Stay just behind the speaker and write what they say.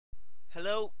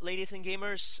Hello ladies and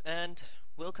gamers, and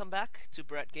welcome back to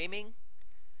Brett Gaming.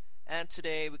 And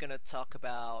today we're gonna talk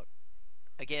about,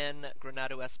 again,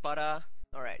 Granado Espada.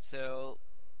 Alright, so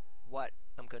what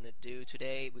I'm gonna do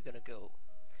today, we're gonna go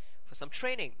for some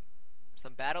training,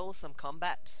 some battles, some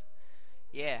combat.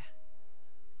 Yeah,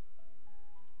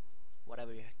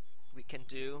 whatever we can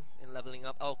do in leveling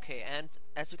up. Okay, and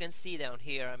as you can see down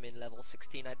here, I'm in level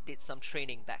 16. I did some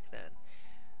training back then,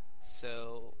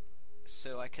 so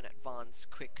I can advance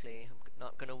quickly. I'm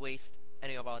not gonna waste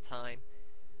any of our time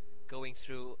going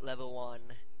through level 1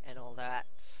 and all that.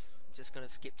 I'm just gonna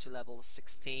skip to level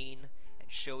 16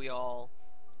 and show y'all.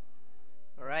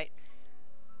 Alright.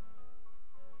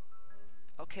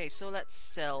 Okay, so let's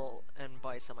sell and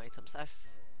buy some items. I've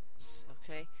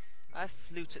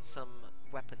looted some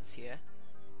weapons here.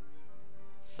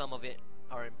 Some of it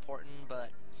are important, but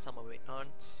some of it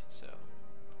aren't, so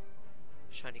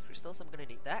shiny crystals, I'm gonna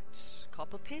need that.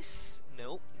 Copper piece?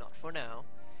 Nope, not for now.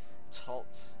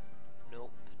 Talt?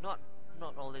 Nope, not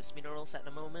all these minerals at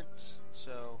the moment.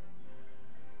 So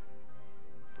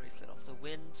bracelet of the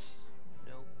wind?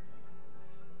 Nope.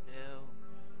 No.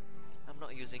 I'm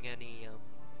not using any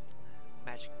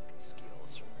magic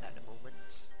skills at the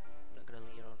moment. I'm not gonna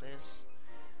lean on this.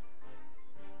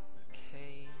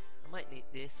 Okay, I might need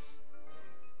this.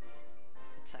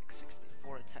 Attack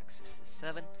 64, attack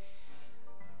 67.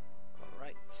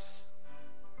 Alright.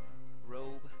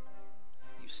 Robe.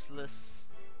 Useless.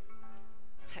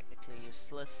 Technically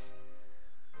useless.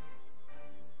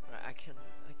 Right, I can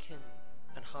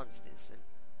enhance this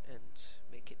and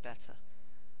make it better.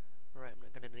 Alright, I'm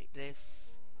not gonna need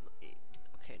this.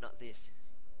 Okay, not this.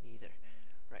 Neither.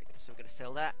 Right, so we're gonna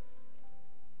sell that.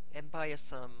 And buy us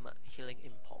some healing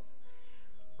impulse.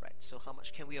 Right, so how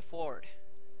much can we afford?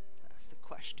 That's the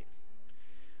question.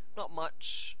 Not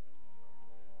much.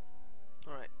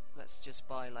 Alright, let's just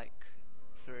buy like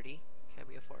 30. Can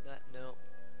we afford that? No.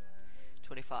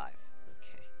 25.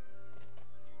 Okay.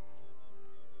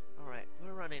 Alright,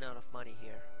 we're running out of money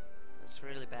here. That's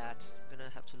really bad. I'm gonna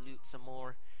have to loot some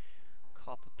more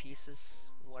copper pieces,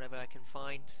 whatever I can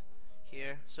find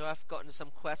here. So I've gotten some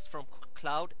quests from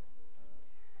Cloud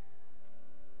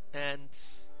and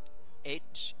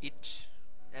H,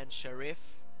 and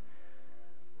Sheriff,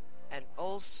 and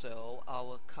also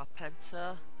our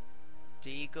carpenter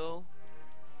Diego,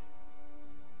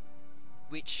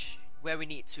 where we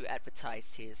need to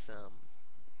advertise his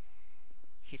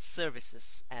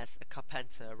services as a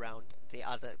carpenter around the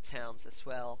other towns as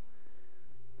well.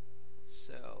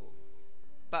 So,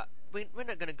 but we're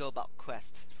not gonna go about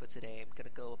quests for today. I'm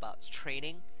gonna go about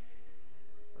training,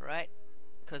 right?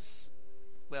 Because,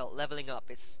 well, leveling up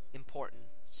is important,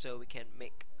 so we can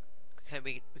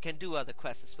do other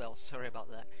quests as well. Sorry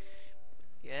about that.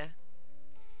 Yeah.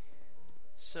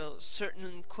 So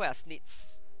certain quests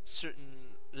needs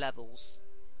certain levels,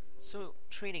 so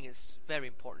training is very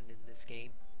important in this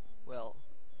game. Well,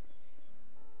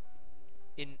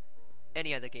 in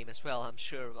any other game as well, I'm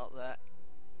sure about that.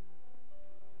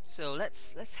 So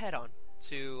let's head on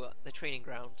to the training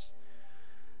grounds.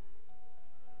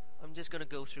 I'm just gonna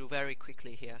go through very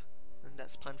quickly here, and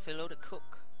that's Panfilo the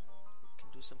cook. We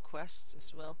can do some quests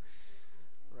as well.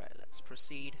 Right, let's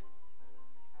proceed.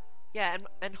 Yeah,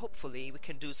 and hopefully we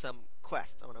can do some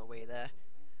quests on our way there.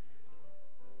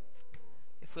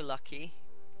 If we're lucky,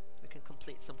 we can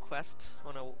complete some quests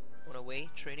on our way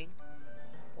training,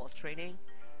 while training.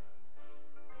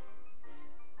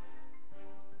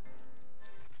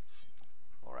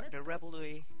 Alright, the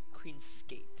Rebelry Queen's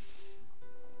Gate.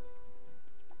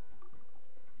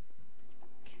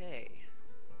 Okay.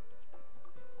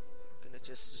 I'm gonna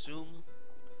just zoom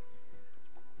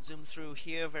through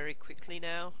here very quickly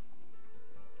now.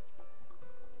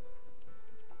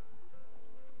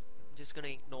 Just gonna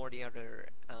ignore the other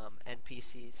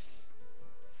NPCs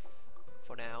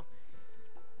for now,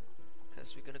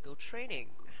 because we're gonna go training.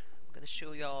 I'm gonna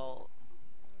show y'all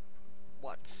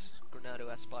what Granado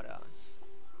Espada is.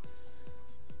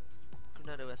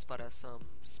 Granado Espada has some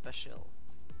special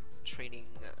training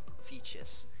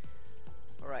features.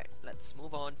 Alright, let's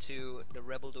move on to the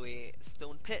Rebelry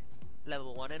Stone Pit,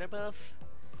 level 1 and above.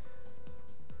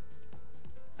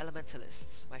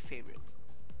 Elementalist, my favorite.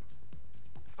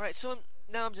 Alright, so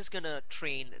now I'm just gonna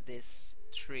train these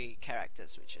 3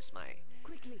 characters, which is my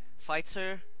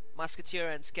fighter, musketeer,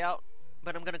 and scout.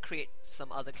 But I'm gonna create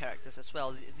some other characters as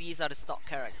well. These are the stock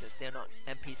characters, they're not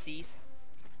NPCs.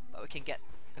 But we can get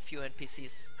a few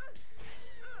NPCs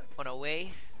on our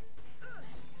way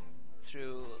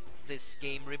through this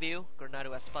game review,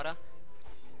 Granado Espada,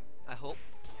 I hope.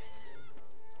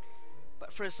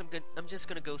 But first I'm just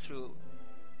gonna go through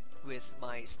with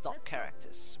my stock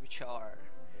characters, which are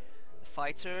the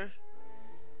fighter,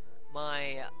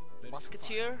 my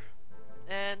musketeer,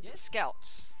 and scout.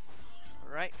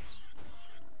 Alright.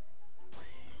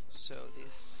 So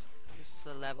this is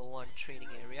a level 1 training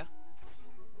area.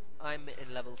 I'm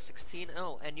in level 16.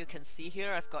 Oh, and you can see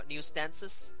here I've got new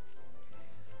stances.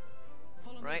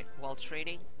 Right, while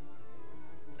training.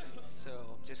 So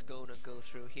I'm just gonna go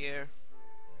through here.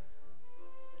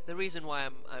 The reason why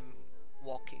I'm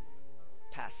walking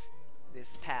past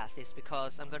this path is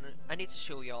because I need to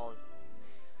show y'all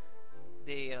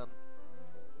the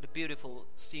beautiful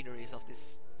sceneries of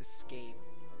this game.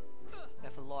 They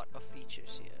have a lot of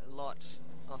features here, a lot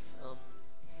of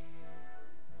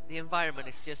the environment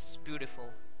is just beautiful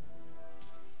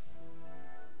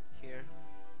here.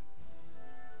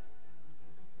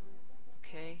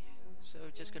 Okay, so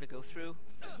we're just gonna go through.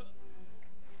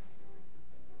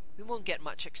 We won't get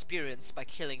much experience by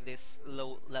killing this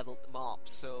low-leveled mob,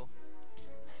 so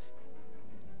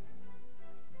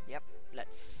yep,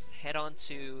 let's head on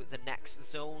to the next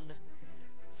zone,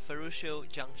 Ferruccio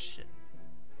Junction.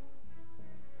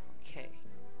 Okay.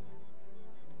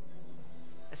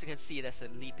 As you can see, there's a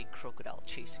leaping crocodile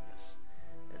chasing us,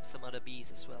 and some other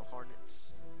bees as well,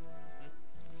 hornets.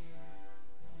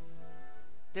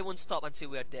 They won't stop until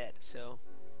we are dead. So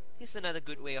this is another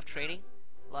good way of training.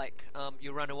 Like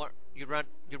you ran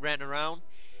around,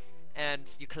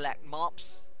 and you collect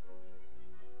mobs.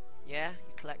 Yeah,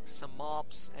 you collect some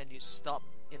mobs, and you stop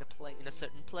in a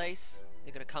certain place.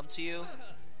 They're gonna come to you,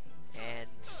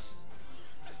 and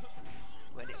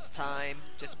when it's time,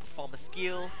 just perform a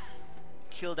skill,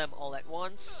 kill them all at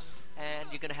once, and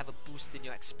you're gonna have a boost in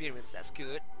your experience. That's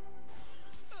good.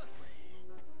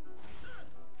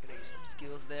 Gonna use some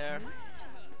skills there.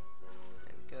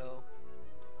 There we go.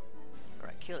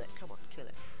 Alright, kill it. Come on, kill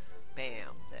it.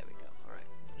 Bam. There we go. Alright.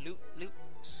 Loot, loot.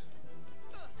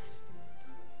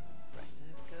 Right,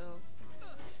 there we go.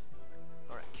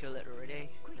 Alright, kill it already.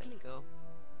 There we go.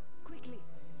 Quickly.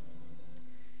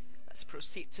 Let's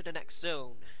proceed to the next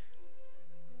zone.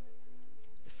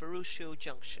 The Ferruccio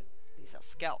Junction. These are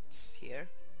scouts here.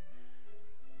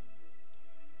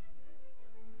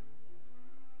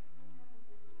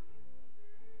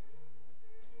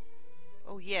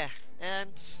 Oh yeah,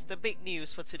 and the big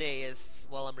news for today is,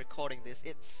 while I'm recording this,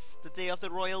 it's the day of the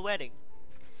royal wedding.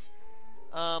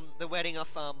 The wedding of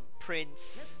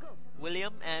Prince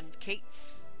William and Kate.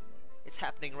 It's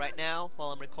happening right now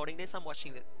while I'm recording this. I'm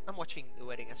watching the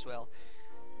wedding as well.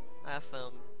 I have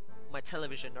my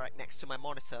television right next to my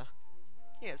monitor.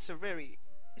 Yeah, it's a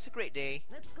great day.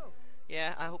 Let's go.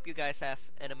 Yeah, I hope you guys have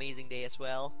an amazing day as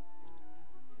well.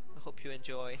 I hope you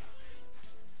enjoy.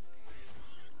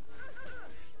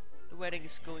 The wedding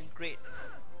is going great.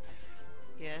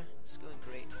 Yeah, it's going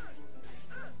great.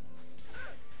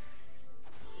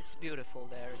 It's beautiful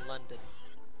there in London.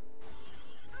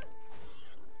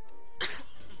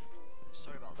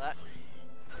 Sorry about that.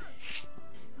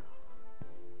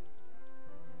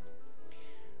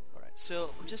 Alright,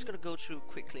 so I'm just gonna go through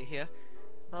quickly here.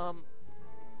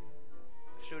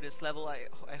 Through this level, I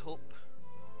hope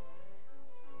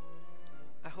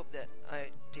that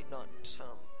I did not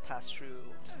pass through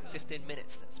 15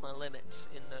 minutes. That's my limit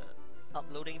in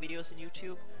uploading videos on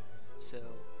YouTube. So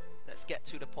let's get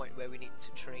to the point where we need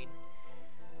to train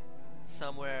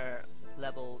somewhere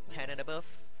level 10 and above,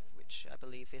 which I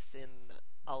believe is in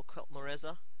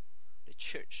Moreza, the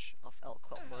Church of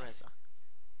Moreza.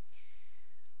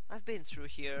 I've been through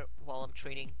here while I'm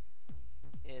training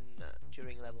in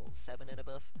during level 7 and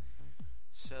above,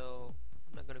 so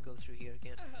I'm not gonna go through here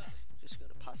again. Just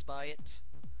gonna pass by it.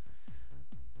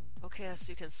 Okay, as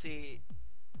you can see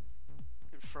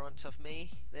in front of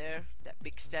me there, that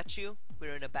big statue,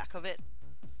 we're in the back of it.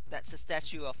 That's a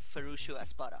statue of Ferruccio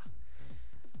Espada.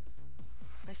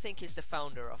 I think he's the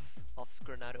founder of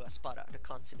Granado Espada, the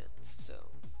continent. So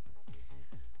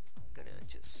I'm gonna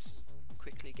just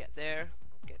quickly get there,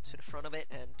 get to the front of it,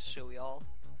 and show you all.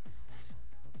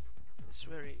 It's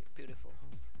very beautiful.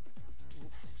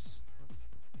 Oops.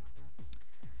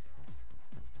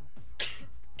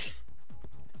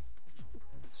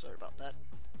 Sorry about that.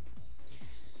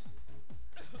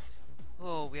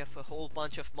 Oh, we have a whole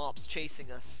bunch of mobs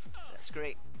chasing us. That's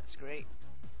great. That's great.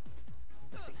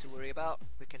 Nothing to worry about.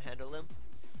 We can handle them.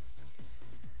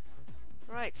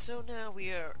 Right, so now we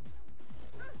are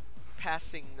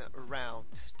passing around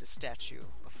the statue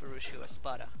of Ferruccio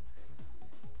Espada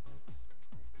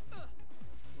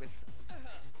with a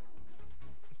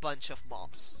bunch of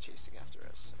mobs chasing after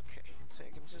us. Okay, so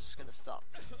I'm just gonna stop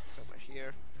somewhere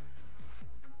here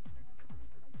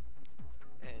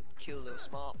and kill those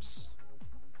mobs.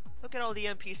 Look at all the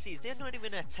NPCs, they're not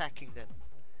even attacking them.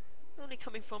 They're only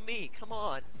coming from me, come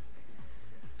on.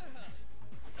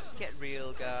 Get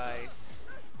real, guys.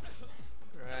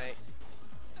 Right.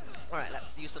 Alright,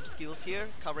 let's use some skills here.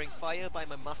 Covering fire by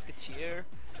my musketeer.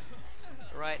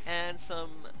 Right, and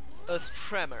some Earth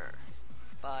Tremor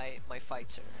by my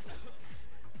fighter.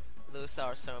 Those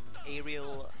are some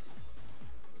aerial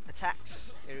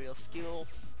attacks, aerial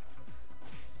skills.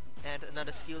 And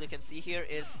another skill you can see here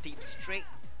is Deep Straight.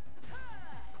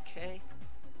 Okay.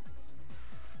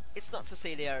 It's not to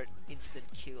say they are instant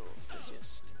kills, they're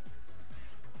just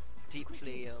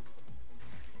deeply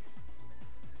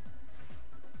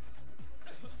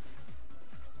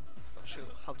not sure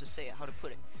how to say it, how to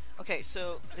put it. Okay,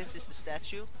 so this is the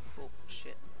statue. Oh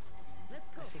shit.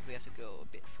 I think we have to go a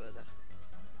bit further.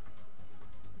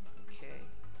 Okay.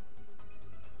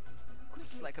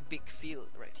 It's like a big field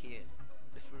right here.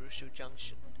 The Furushu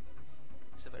Junction.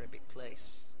 It's a very big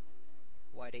place.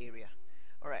 Wide area.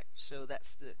 Alright, so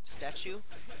that's the statue.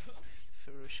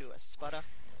 Furushu Espada.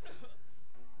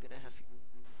 I'm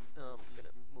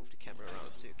gonna move the camera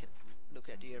around so you can look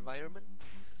at the environment.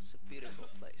 It's a beautiful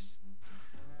place.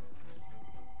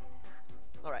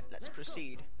 Alright, let's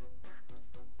proceed.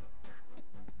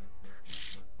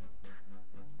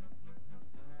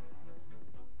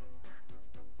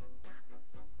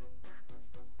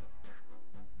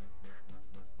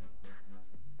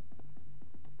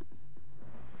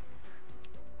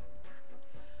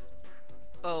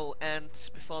 Oh, and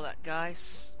before that,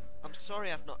 guys, I'm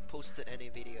sorry I've not posted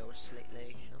any videos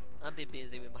lately. I've been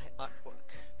busy with my artwork.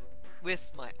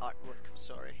 I'm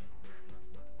sorry.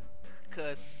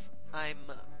 Because I'm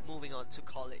moving on to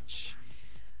college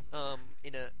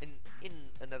in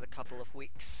another couple of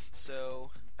weeks,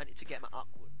 so I need to get my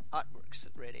artworks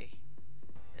ready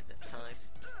at that time.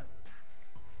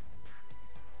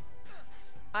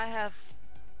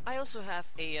 I also have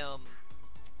a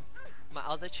my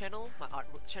other channel, my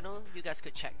artwork channel. You guys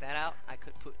could check that out. I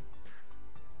could put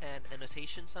an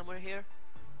annotation somewhere here,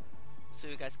 so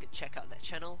you guys could check out that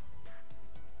channel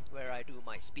where I do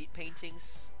my speed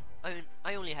paintings.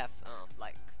 I only have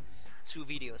like 2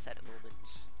 videos at the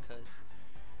moment because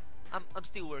I'm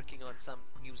still working on some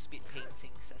new speed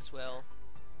paintings as well.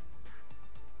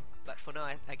 But for now,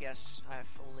 I guess I have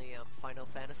only Final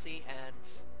Fantasy and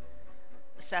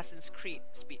Assassin's Creed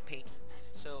speed paint.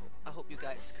 So I hope you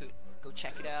guys could go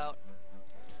check it out.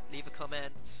 Leave a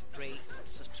comment, rate,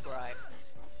 subscribe,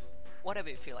 whatever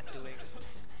you feel like doing.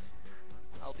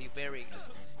 I'll be very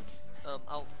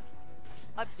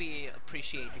I'd be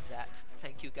appreciating that.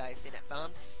 Thank you guys in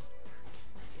advance.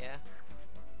 Yeah.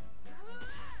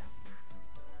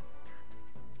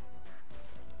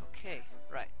 Okay,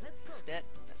 right. Instead,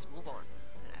 let's move on.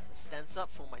 And I have to stand up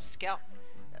for my scout.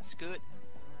 That's good.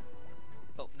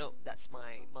 Oh no, that's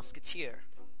my musketeer.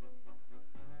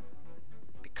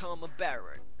 Become a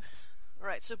baron.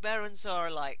 Alright, so barons are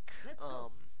like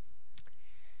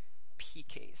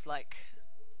PKs. Like,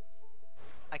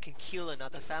 I can kill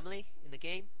another family in the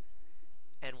game,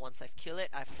 and once I've killed it,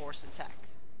 I force attack.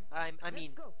 I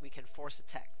mean, we can force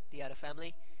attack the other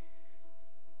family.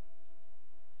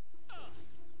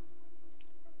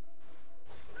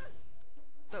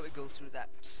 But we go through that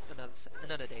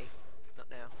another day, not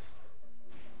now.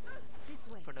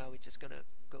 For now, we're just gonna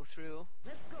go through,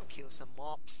 kill some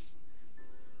mobs,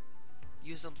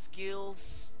 use some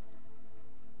skills,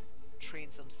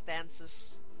 train some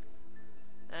stances,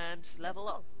 and level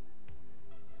up.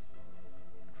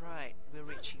 Right, we're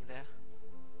reaching there.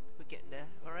 We're getting there.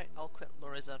 Alright, Alquit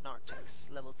Loriza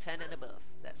Nartex, level 10 and above.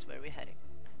 That's where we're heading.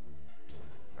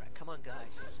 Alright, come on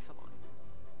guys, come on.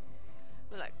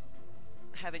 We're like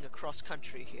having a cross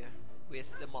country here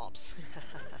with the mobs.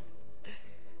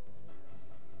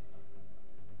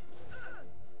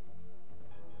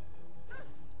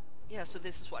 Yeah, so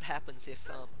this is what happens if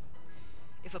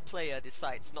a player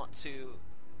decides not to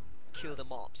kill the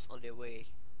mobs on their way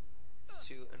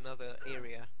to another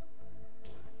area.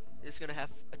 It's gonna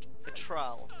have a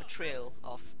trail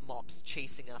of mobs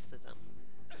chasing after them.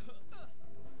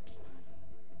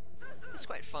 It's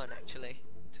quite fun actually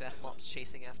to have mobs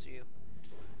chasing after you,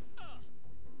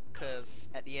 because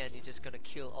at the end you're just gonna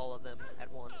kill all of them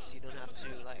at once. You don't have to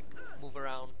like move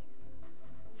around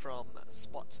from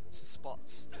spot to spot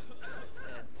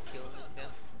and kill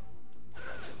them.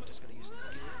 So we're just gonna use some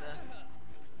skills there.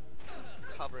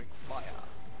 Covering fire.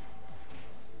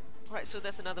 Alright, so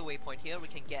there's another waypoint here. We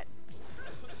can get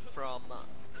from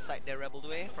Site der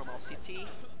Rebellion, from our city,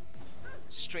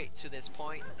 straight to this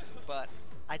point, but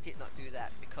I did not do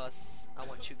that because I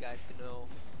want you guys to know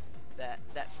that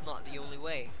that's not the only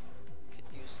way. You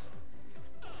can use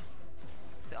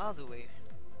the other way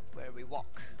where we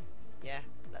walk. Yeah,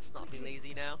 let's not be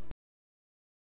lazy now.